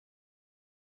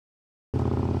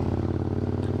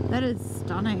That is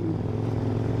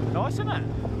stunning. Nice, isn't it?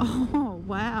 Oh,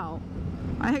 wow.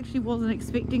 I actually wasn't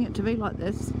expecting it to be like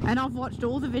this. And I've watched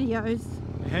all the videos.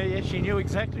 Yeah, she knew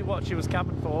exactly what she was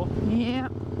coming for. Yeah,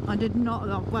 I did not.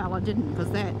 Oh, well, I didn't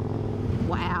because that.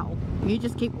 Wow. You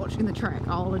just keep watching the track.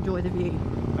 I'll enjoy the view.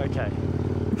 Okay.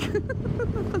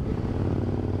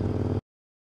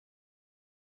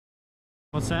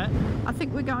 What's that? I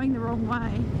think we're going the wrong way.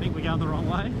 I think we're going the wrong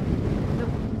way.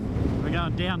 We're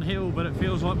going downhill, but it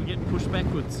feels like we're getting pushed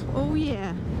backwards. Oh,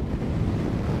 yeah.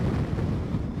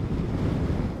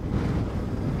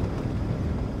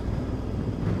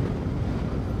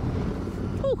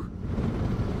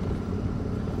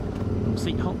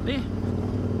 Seat hop there.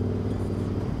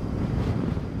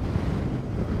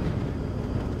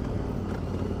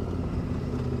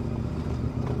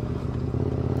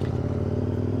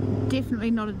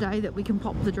 Definitely not a day that we can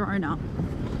pop the drone up.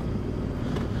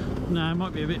 No, it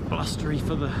might be a bit blustery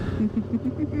for the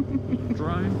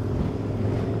drone.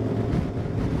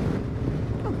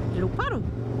 Oh, little puddle.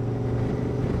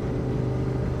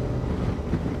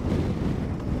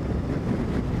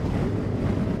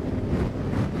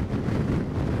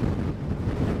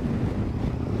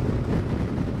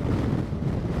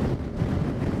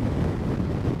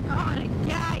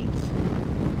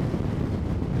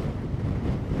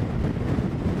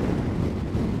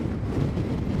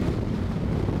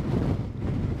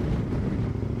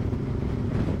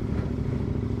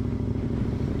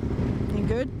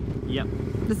 Yep.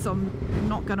 This, I'm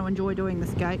not going to enjoy doing this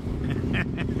gate.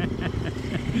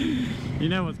 You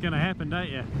know what's going to happen, don't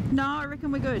you? No, I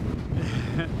reckon we're good.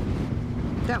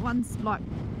 That one's like...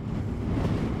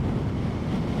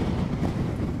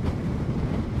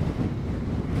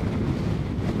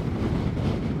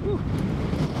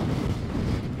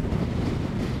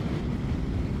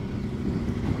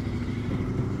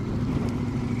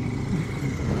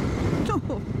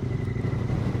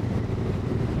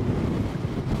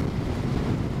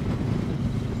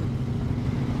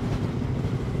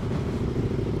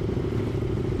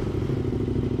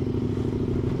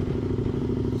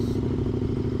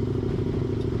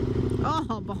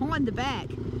 Oh, behind the back.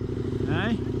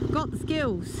 Eh? Got the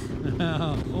skills.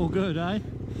 All good, eh?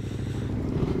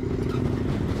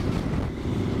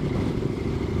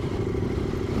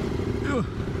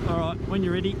 Alright, when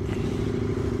you're ready.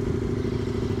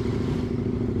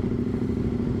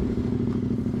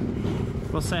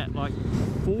 What's that, like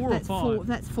 4 That's or 5? 4.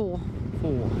 That's 4.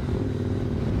 4.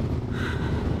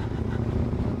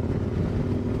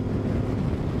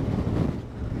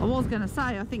 I was going to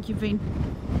say, I think you've been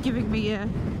giving me a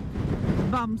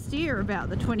bum steer about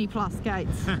the 20 plus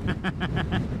gates.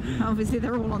 Obviously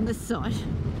they're all on this side.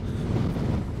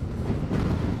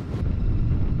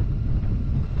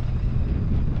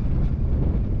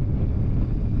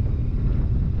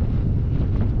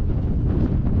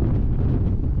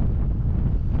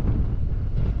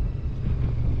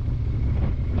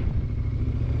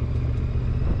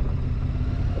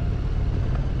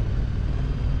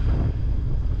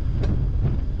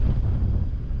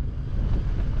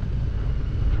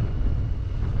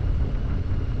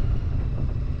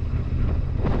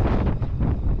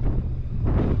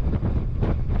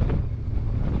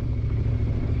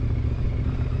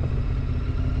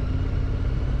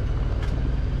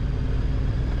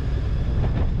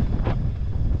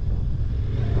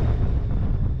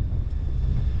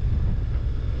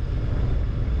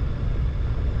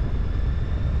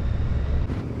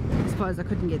 I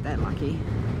couldn't get that lucky.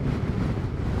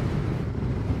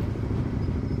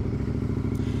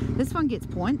 This one gets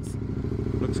points.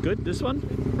 Looks good, this one?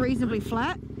 Reasonably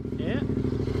flat. Yeah.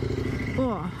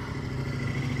 Oh.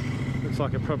 Looks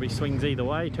like it probably swings either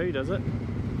way too, does it?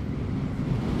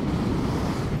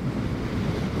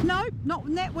 No, not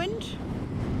in that wind.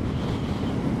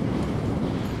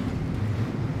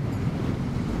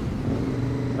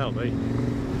 That'll be.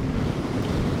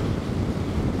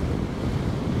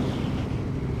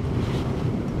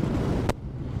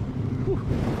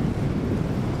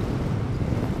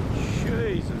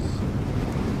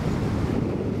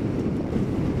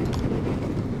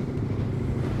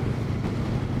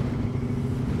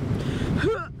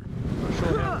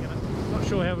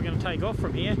 Take off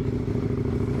from here.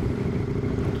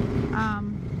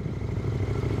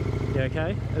 You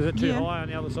okay? Is it too high on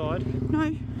the other side?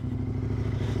 No.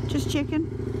 Just checking.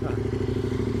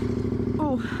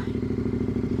 Oh.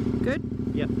 Good?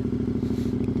 Yep.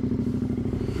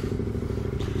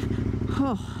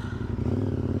 Oh.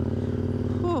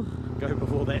 Oh. Go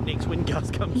before that next wind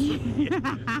gust comes through.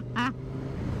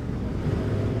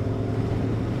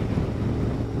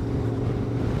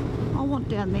 I want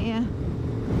down there.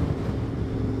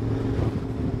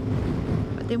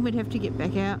 Then we'd have to get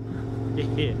back out.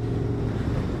 Yeah.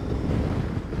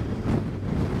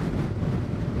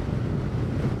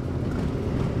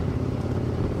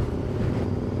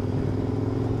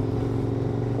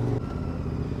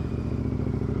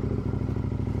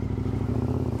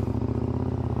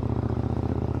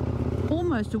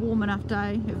 Almost a warm enough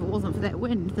day, if it wasn't for that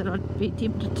wind, that I'd be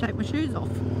tempted to take my shoes off.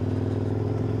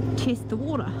 Test the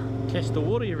water. Test the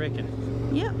water, you reckon?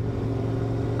 Yep.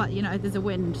 But you know, there's a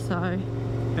wind, so...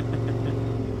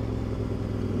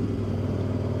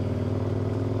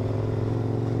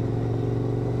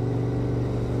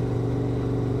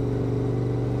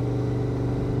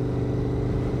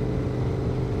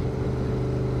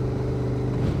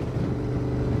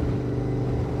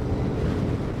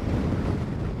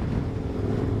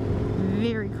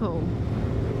 Very cool.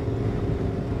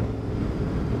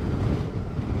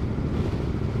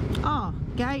 Oh,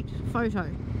 gate photo.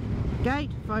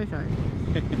 Gate photo.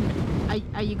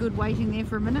 Are you good waiting there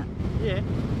for a minute? Yeah.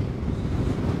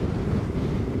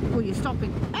 Well, you're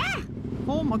stopping. Ah!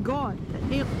 Oh my god.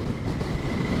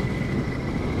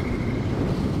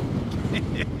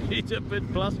 It's a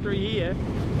bit blustery here.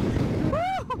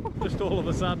 Just all of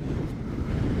a sudden.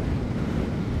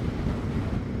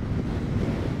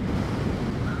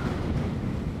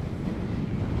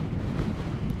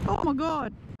 Oh my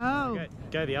god. Oh.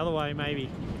 Go the other way, maybe.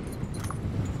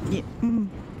 Yeah.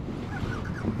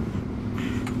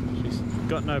 She's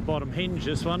got no bottom hinge,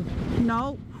 this one.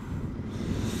 No.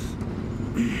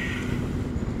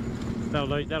 That'll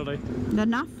do, that'll do.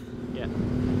 Enough? Yeah.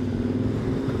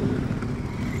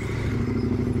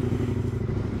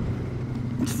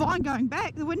 It's fine going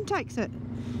back, the wind takes it.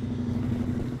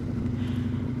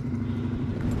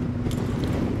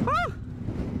 Woo!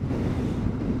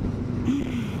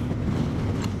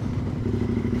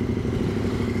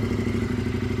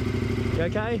 You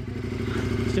okay?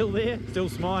 Still there? Still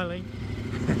smiling?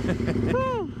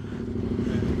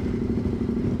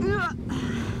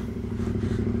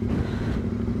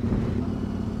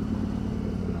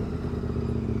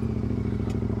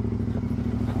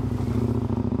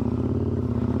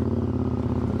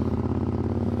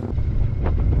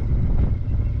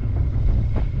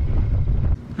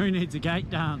 Who needs a gate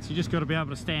dance? You just got to be able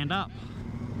to stand up.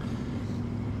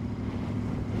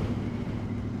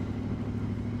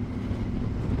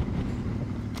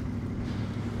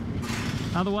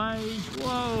 Other way.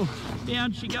 Whoa,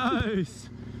 down she goes.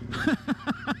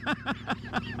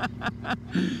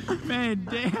 Man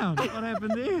down. What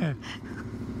happened there?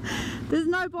 There's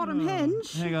no bottom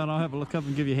hinge. Hang on, I'll have a look up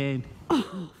and give you a hand.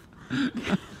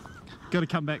 Got to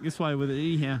come back this way with it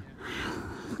anyhow.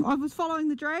 I was following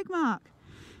the drag mark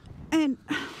and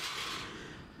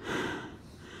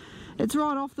it's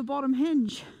right off the bottom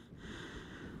hinge.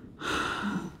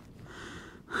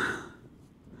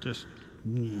 Just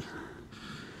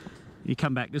you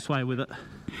come back this way with it.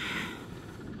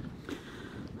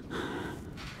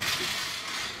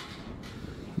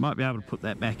 Might be able to put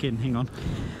that back in, hang on.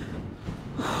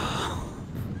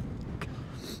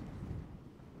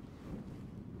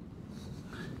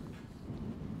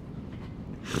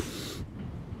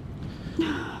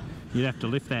 You'd have to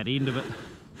lift that end of it.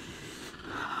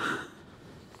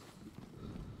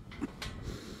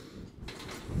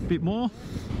 Bit more.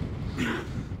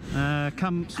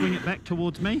 Come swing it back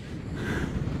towards me.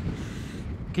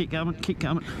 Keep going, keep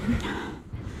going.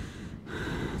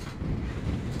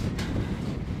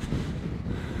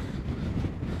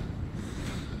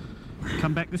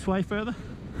 Come back this way further.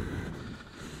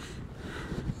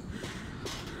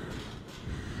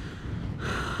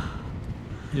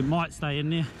 It might stay in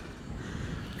there.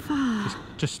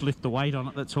 Just lift the weight on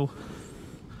it, that's all.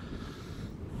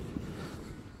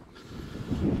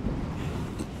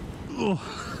 Oh.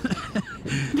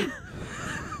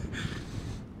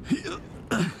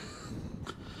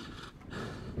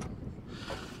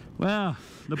 Wow,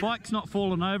 the bike's not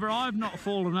fallen over, I've not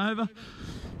fallen over,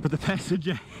 but the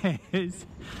passenger has.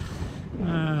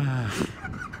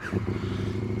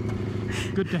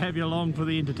 Good to have you along for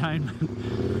the entertainment.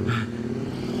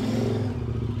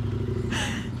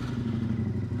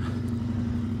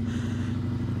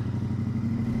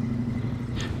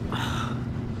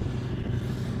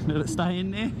 Did it stay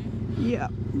in there? Yeah.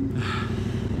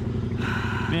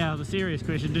 Now the serious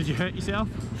question, did you hurt yourself?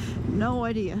 No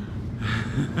idea.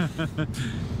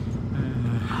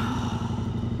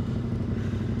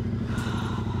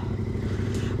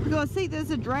 Because see, there's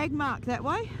a drag mark that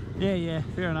way. Yeah, yeah,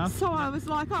 fair enough. So I was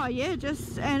like, oh yeah,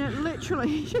 just, and it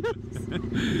literally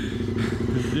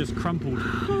just crumpled.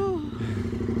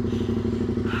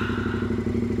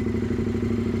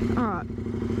 All right.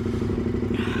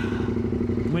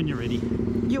 When you're ready.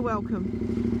 You're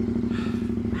welcome.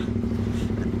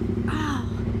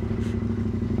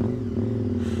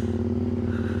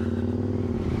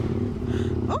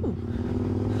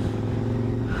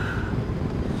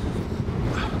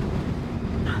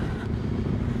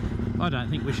 I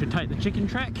don't think we should take the chicken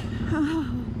track.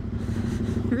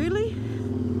 Really?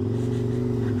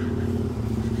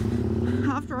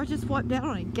 After I just wiped out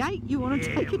on a gate, you want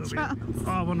to take a chance?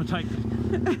 I want to take...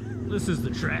 This is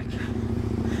the track.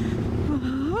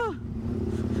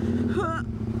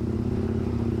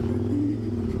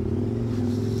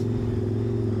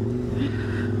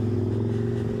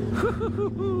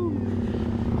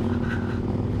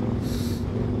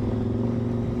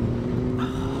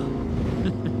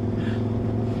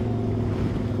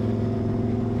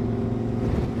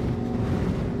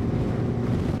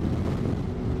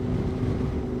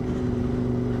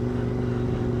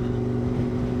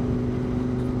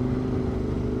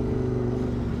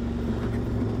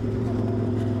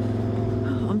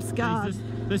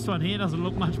 This one here doesn't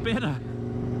look much better.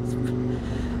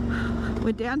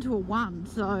 We're down to a 1,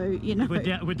 so you know.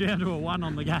 We're down to a 1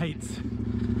 on the gates.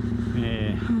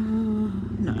 Yeah. Oh,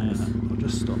 nice. I'll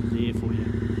just stop there for you.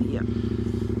 Yep.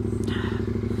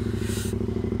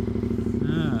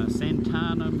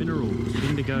 Santana Minerals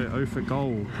Indigo Ophir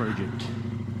Gold project.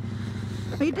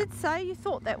 You did say you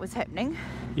thought that was happening.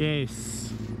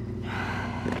 Yes.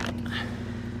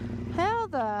 How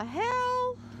the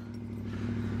hell?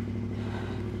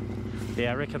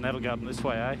 Yeah, I reckon that'll go up this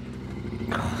way, eh?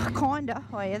 Kinda.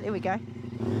 Oh yeah, there we go.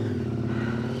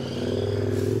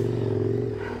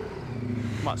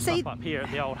 Might stop up here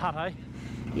at the old hut, eh?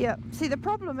 Yeah. See, the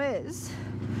problem is,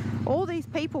 all these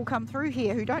people come through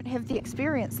here who don't have the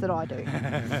experience that I do.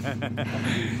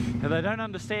 And they don't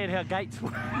understand how gates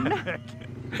work.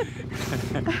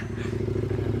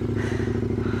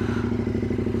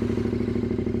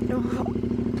 No.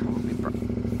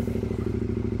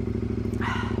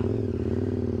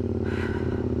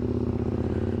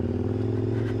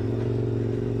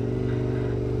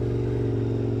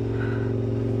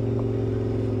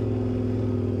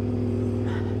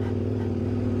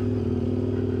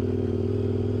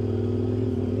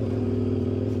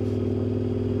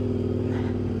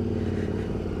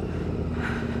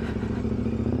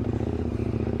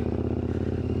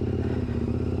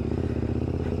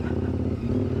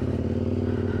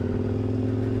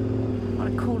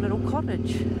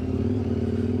 Cottage.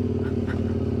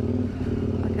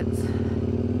 Like it's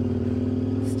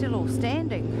still all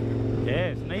standing.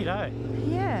 Yeah, it's neat, eh?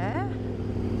 Yeah.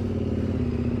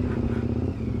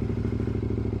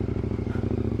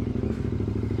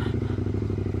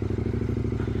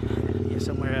 Yeah,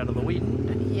 somewhere out of the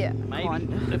wind. Yeah, maybe,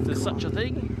 if there's such a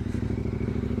thing.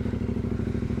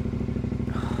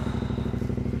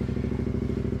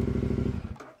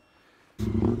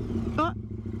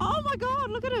 Oh my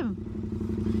God, look at him.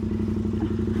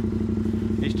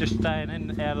 He's just staying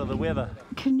in out of the weather.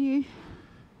 Can you?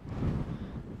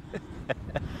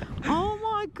 Oh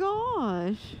my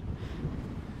gosh.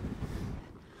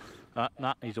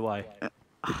 Nah, he's away.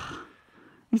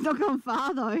 He's not gone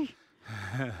far though.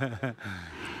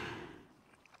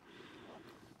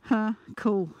 Huh,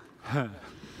 cool.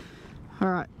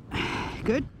 Alright,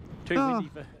 good.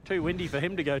 Too windy for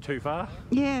him to go too far.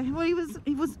 Yeah, well he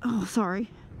was, oh sorry.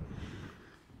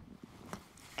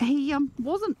 He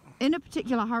wasn't in a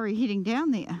particular hurry heading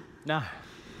down there. No.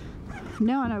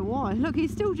 Now I know why. Look,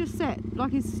 he's still just sat,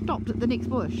 like he's stopped at the next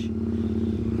bush.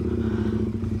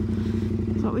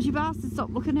 It's like, would you bastard stop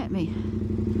looking at me?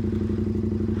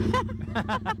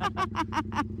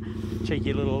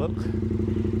 Cheeky little look.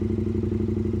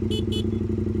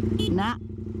 Nah.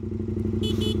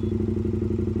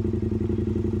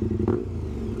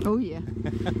 Oh yeah.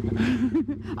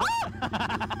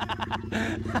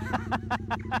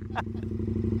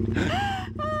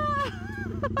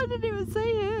 I didn't even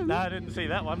see him. No, I didn't see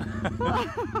that one.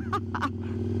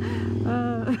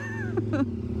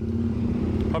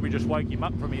 Probably just woke him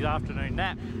up from his afternoon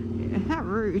nap. Yeah, how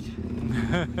rude.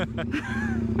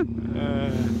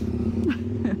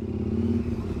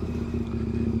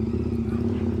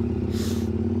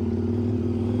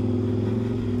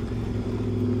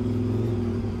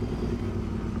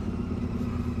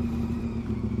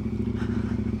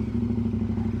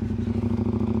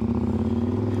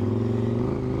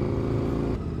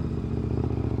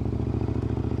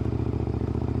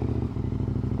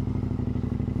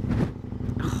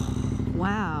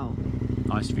 Wow.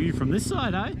 Nice view from this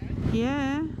side, eh?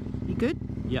 Yeah. You good?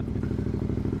 Yep.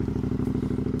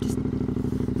 Just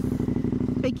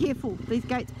be careful. These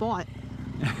gates bite.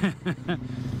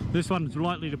 This one's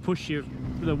likely to push you,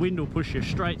 the wind will push you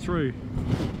straight through.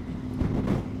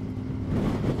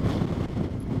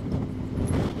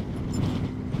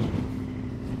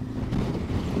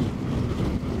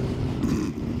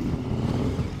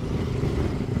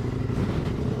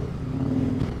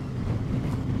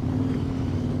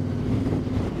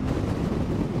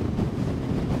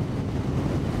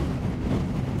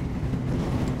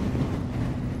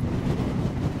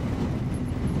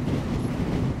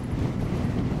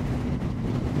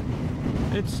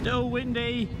 It's still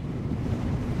windy.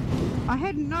 I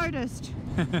hadn't noticed.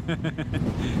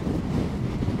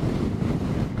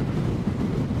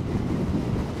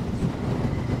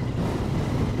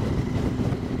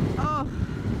 Oh.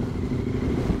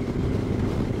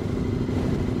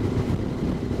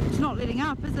 It's not letting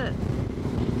up, is it?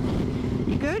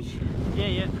 You good? Yeah,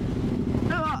 yeah.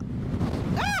 Oh.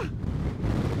 Ah!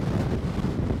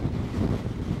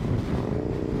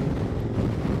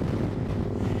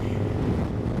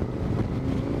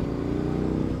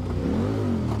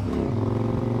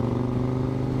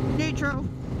 Neutral.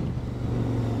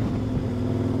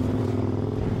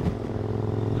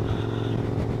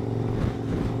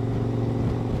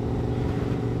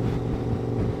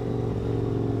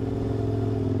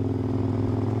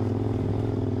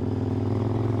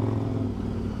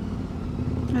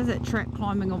 There's that track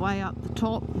climbing away up the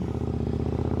top.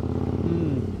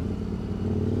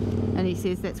 And he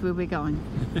says that's where we're going.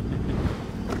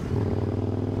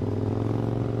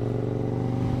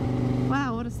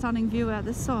 Wow, what a stunning view out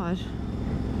this side.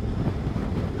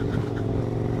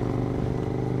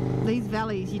 These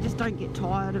valleys, you just don't get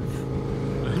tired of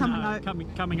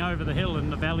coming over the hill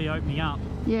and the valley opening up.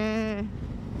 Yeah.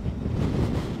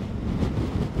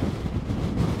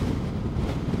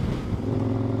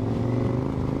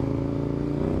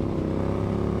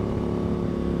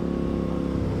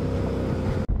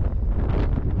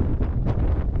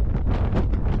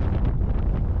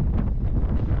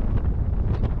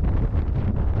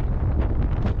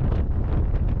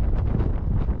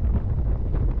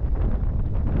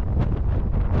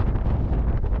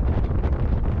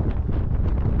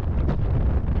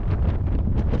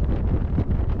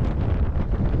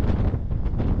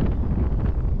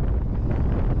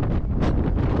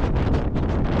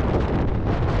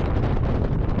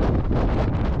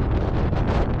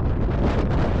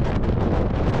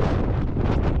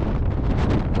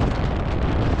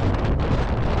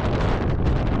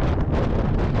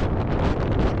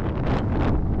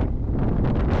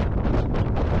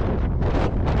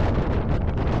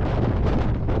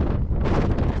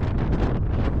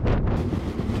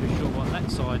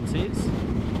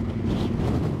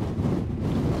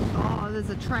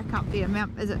 Track up there,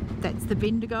 Mount, is it, that's the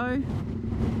Bendigo?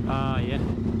 Ah, yeah.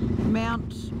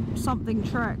 Mount something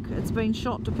track, it's been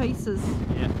shot to pieces.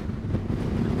 Yeah.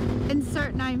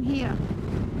 Insert name here.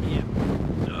 Yeah.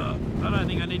 I don't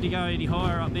think I need to go any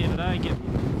higher up there today, get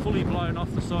fully blown off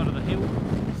the side of the hill.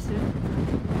 So,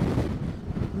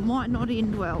 might not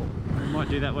end well. We might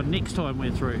do that one next time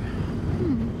we're through.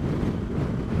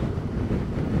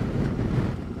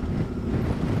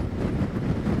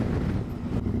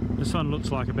 This one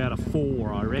looks like about a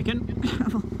 4, I reckon.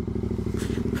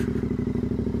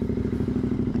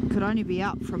 It could only be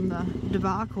up from the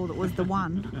debacle that was the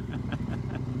 1.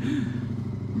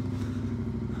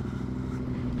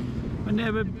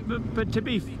 But to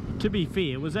be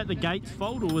fair, was that the gate's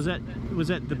fault, or was that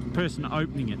the person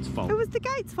opening its fault? It was the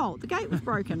gate's fault. The gate was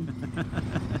broken.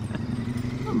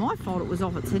 Not my fault. It was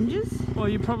off its hinges. Well,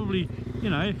 you probably,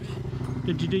 you know.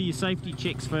 Did you do your safety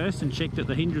checks first and check that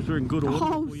the hinges were in good order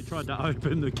before you tried to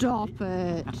open the gate? Stop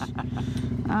it.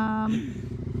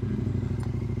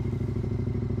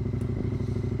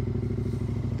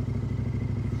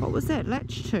 What was that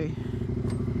latch to?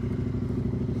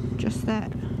 Just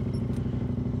that.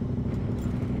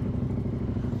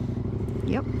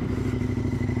 Yep.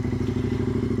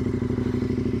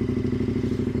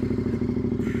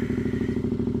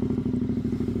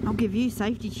 I'll give you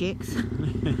safety checks.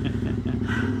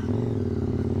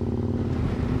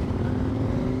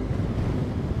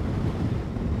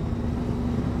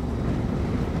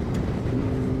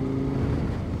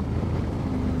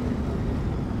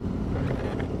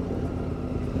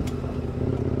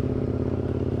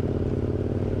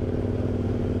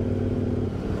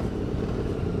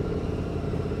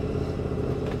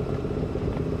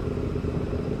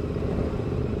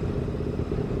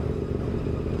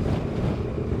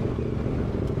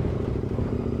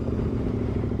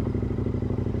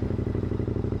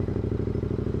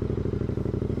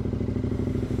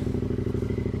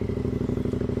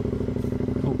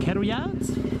 Cattle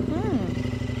yards?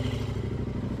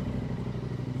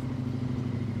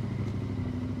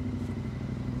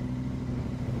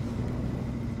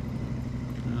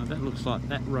 That looks like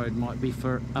that road might be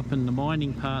for up in the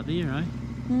mining part there, eh?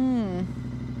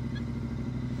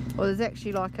 Well, there's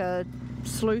actually like a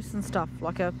sluice and stuff,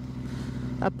 like a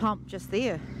pump just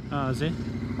there. Oh, is there?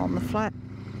 On the flat.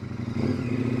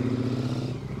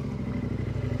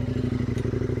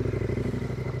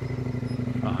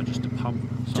 Oh, just a pump.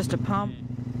 Just a pump.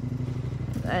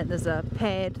 And there's a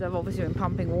pad. They've obviously been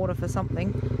pumping water for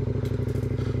something.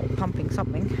 Or pumping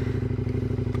something.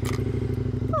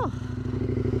 Oh,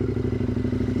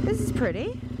 this is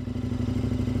pretty.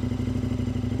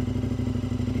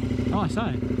 Nice,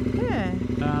 eh? Yeah.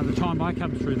 The time I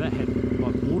come through, that had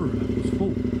like water in it. It was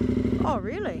full. Oh,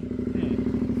 really? Yeah.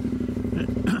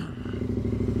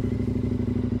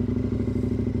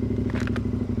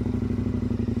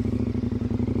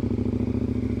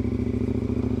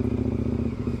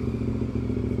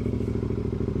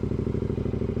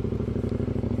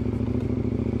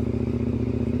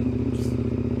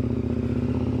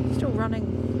 Still running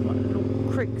like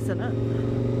little creeks in it.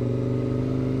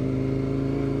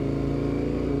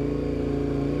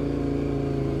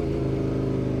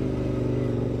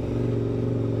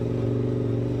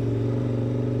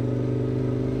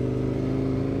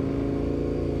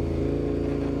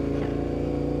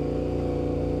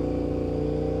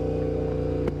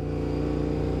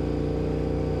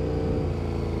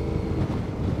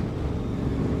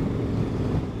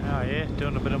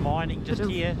 Doing a bit of mining just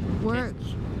here. Work.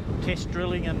 Test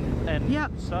drilling and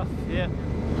Yep. stuff, yeah.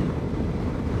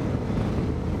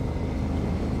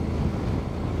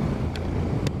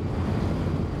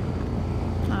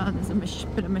 There's a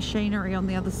bit of machinery on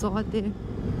the other side there.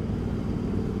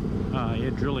 Oh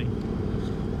yeah, drilling.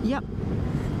 Yep.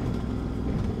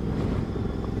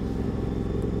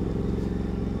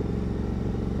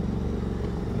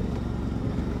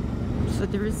 So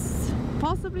there is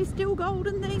possibly still gold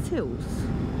in these hills.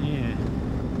 Yeah.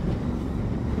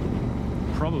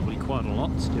 Probably quite a lot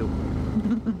still.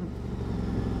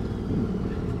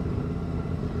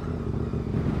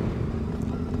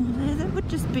 Well, that would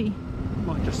just be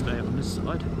Might just stay on this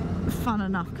side. fun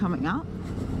enough coming up.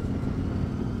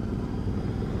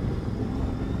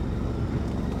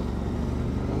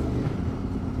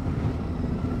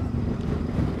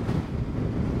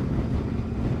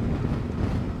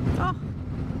 Oh,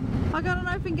 I got an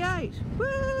open gate. Woo!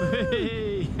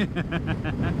 Hey.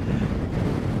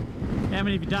 How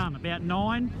many have you done? About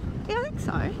 9? Yeah, I think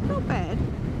so. Not bad.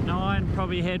 9,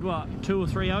 probably had what, 2 or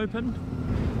 3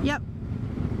 open? Yep.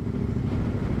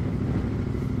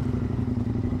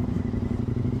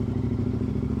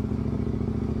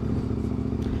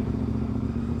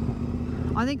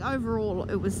 I think overall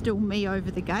it was still me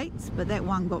over the gates, but that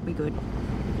one got me good.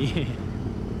 Yeah.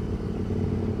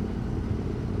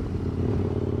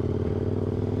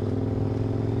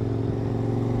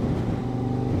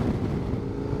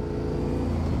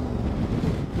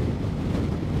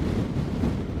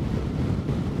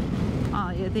 Oh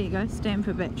yeah, there you go, stand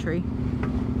for battery.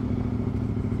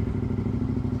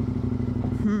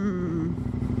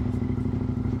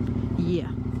 Yeah.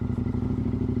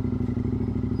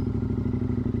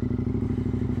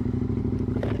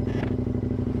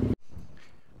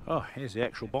 Oh, here's the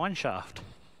actual bind shaft.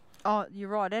 Oh, you're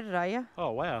right at it, are you?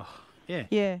 Oh wow, yeah.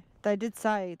 Yeah, they did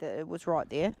say that it was right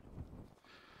there.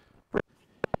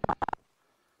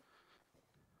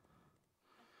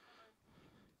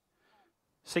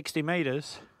 60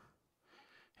 metres.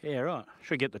 Yeah, right.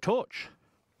 Should get the torch.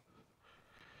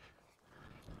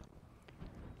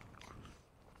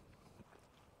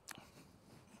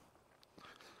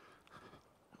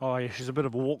 Oh yeah, she's a bit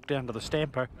of a walk down to the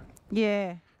stamper.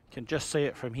 Yeah. Can just see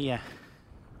it from here.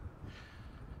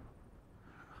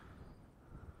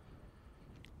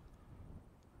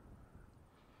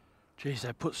 Geez,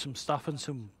 they put some stuff in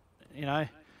some, you know,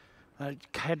 they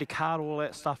had to cart all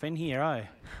that stuff in here, eh?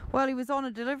 Well, he was on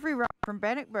a delivery run from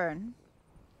Bannockburn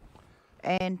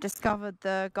and discovered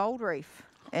the gold reef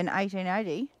in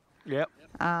 1880. Yep.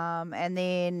 And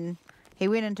then he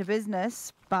went into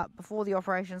business, but before the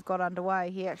operations got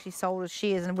underway, he actually sold his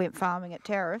shares and went farming at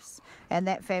Tarras, and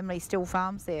that family still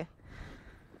farms there.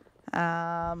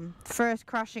 First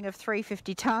crushing of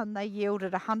 350 tonne, they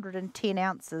yielded 110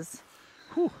 ounces.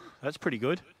 Whew, that's pretty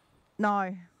good.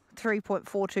 No,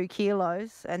 3.42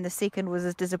 kilos, and the second was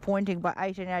as disappointing. By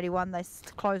 1881, they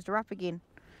closed her up again.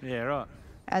 Yeah, right.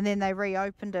 And then they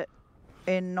reopened it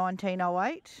in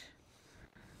 1908,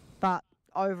 but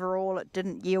overall it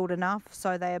didn't yield enough,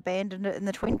 so they abandoned it in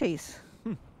the 20s.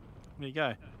 There you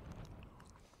go.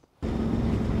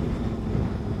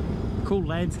 Cool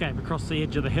landscape across the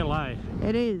edge of the hill, eh?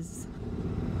 It is.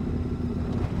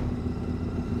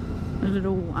 A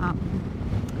little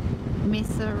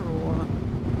mesa or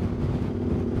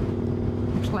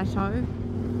plateau.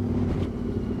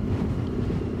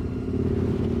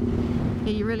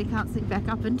 Yeah, you really can't sink back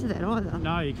up into that either.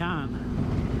 No, you can't.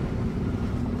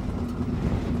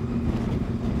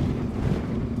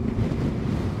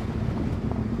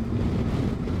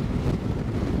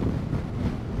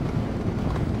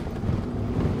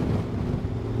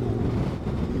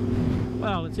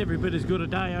 Well, it's every bit as good a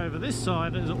day over this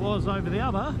side as it was over the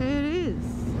other. It is.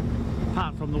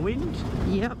 Apart from the wind.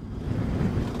 Yep.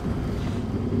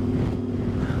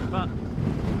 But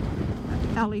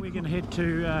we're going to head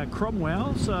to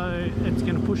Cromwell, so it's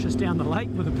going to push us down the lake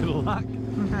with a bit of luck.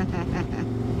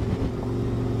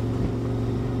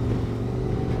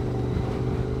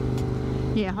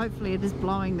 Yeah, hopefully it is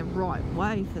blowing the right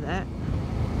way for that.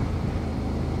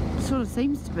 It sort of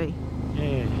seems to be.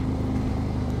 Yeah.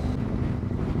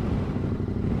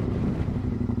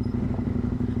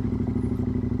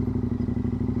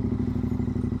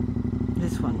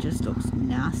 This one just looks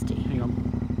nasty. Hang on.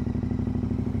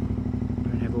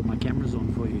 Don't have all my cameras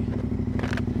on for you.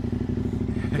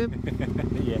 Good.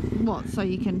 Yeah. What, so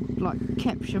you can like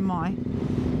capture my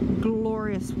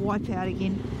glorious wipeout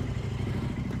again?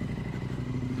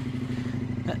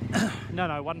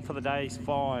 No, one for the day is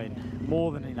fine.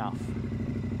 More than enough.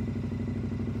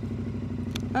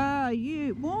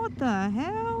 What the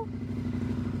hell?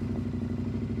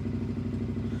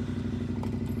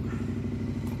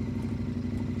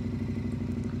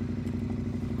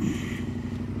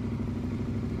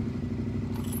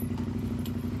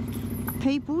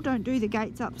 People, don't do the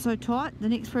gates up so tight. The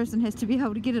next person has to be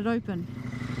able to get it open.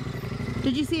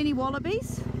 Did you see any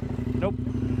wallabies? Nope.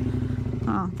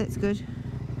 Oh, that's good.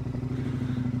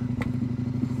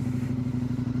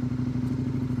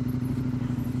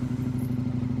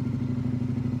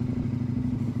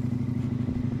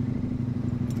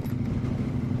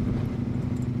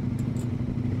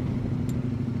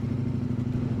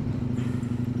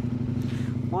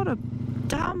 What a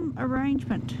dumb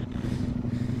arrangement.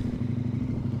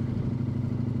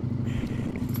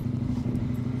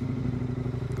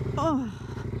 Oh.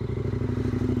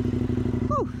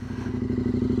 Whew.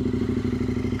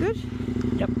 Good?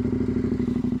 Yep.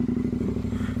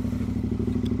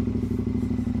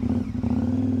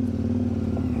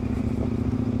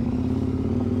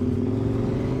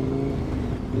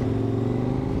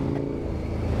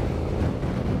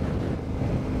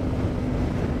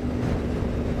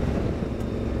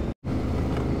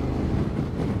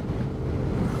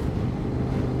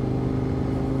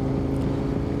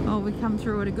 We come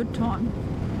through at a good time.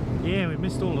 Yeah, we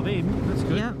missed all of them. That's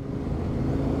good. Yep.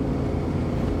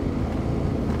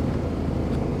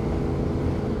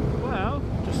 Well,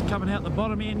 just coming out the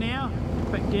bottom here now,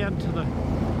 back down to the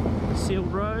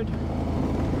sealed road.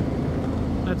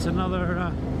 That's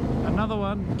another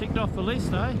one ticked off the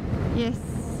list, eh? Yes.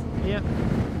 Yep.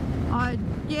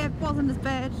 Yeah, it wasn't as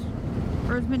bad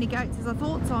or as many gates as I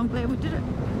thought, so I'm glad we did it.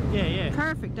 Yeah, yeah.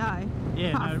 Perfect day.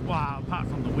 Yeah, well, apart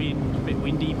from the wind, a bit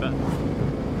windy, but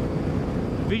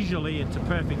visually it's a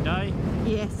perfect day.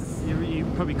 Yes. You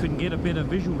probably couldn't get a better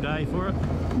visual day for it.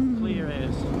 Clear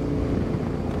as.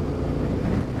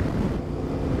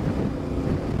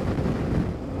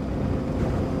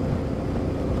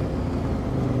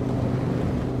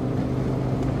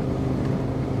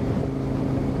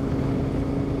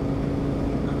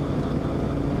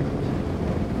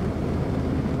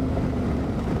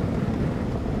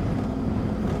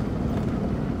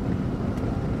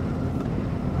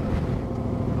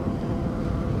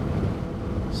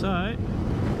 So,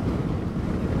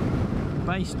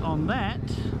 based on that,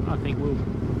 I think we'll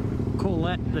call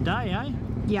that the day, eh?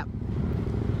 Yep.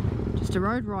 Just a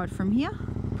road ride from here.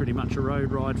 Pretty much a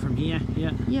road ride from here,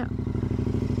 yeah. Yep.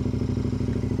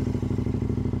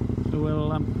 So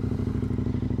we'll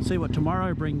see what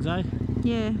tomorrow brings, eh?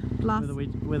 Yeah. Whether we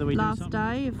do last something.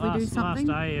 day, if we do something.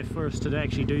 Last day, for us to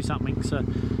actually do something. So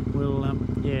we'll,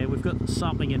 yeah, we've got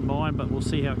something in mind, but we'll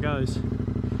see how it goes.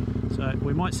 So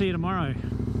we might see you tomorrow.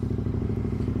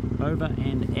 Over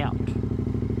and out.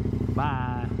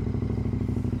 Bye.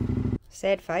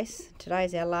 Sad face.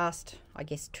 Today's our last, I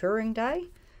guess, touring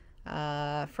day.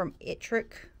 From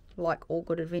Ettrick, like all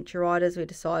good adventure riders, we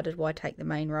decided why take the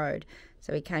main road.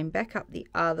 So we came back up the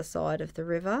other side of the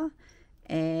river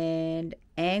and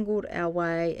angled our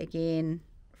way again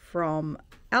from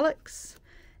Alex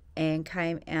and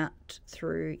came out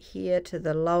through here to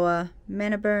the lower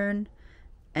Mannaburn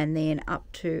and then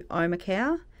up to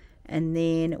Omakau. And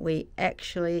then we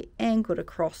actually angled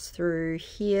across through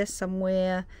here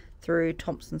somewhere through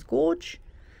Thomson Gorge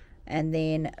and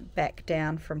then back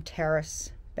down from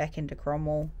Tarras back into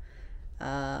Cromwell,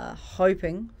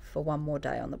 hoping for one more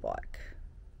day on the bike.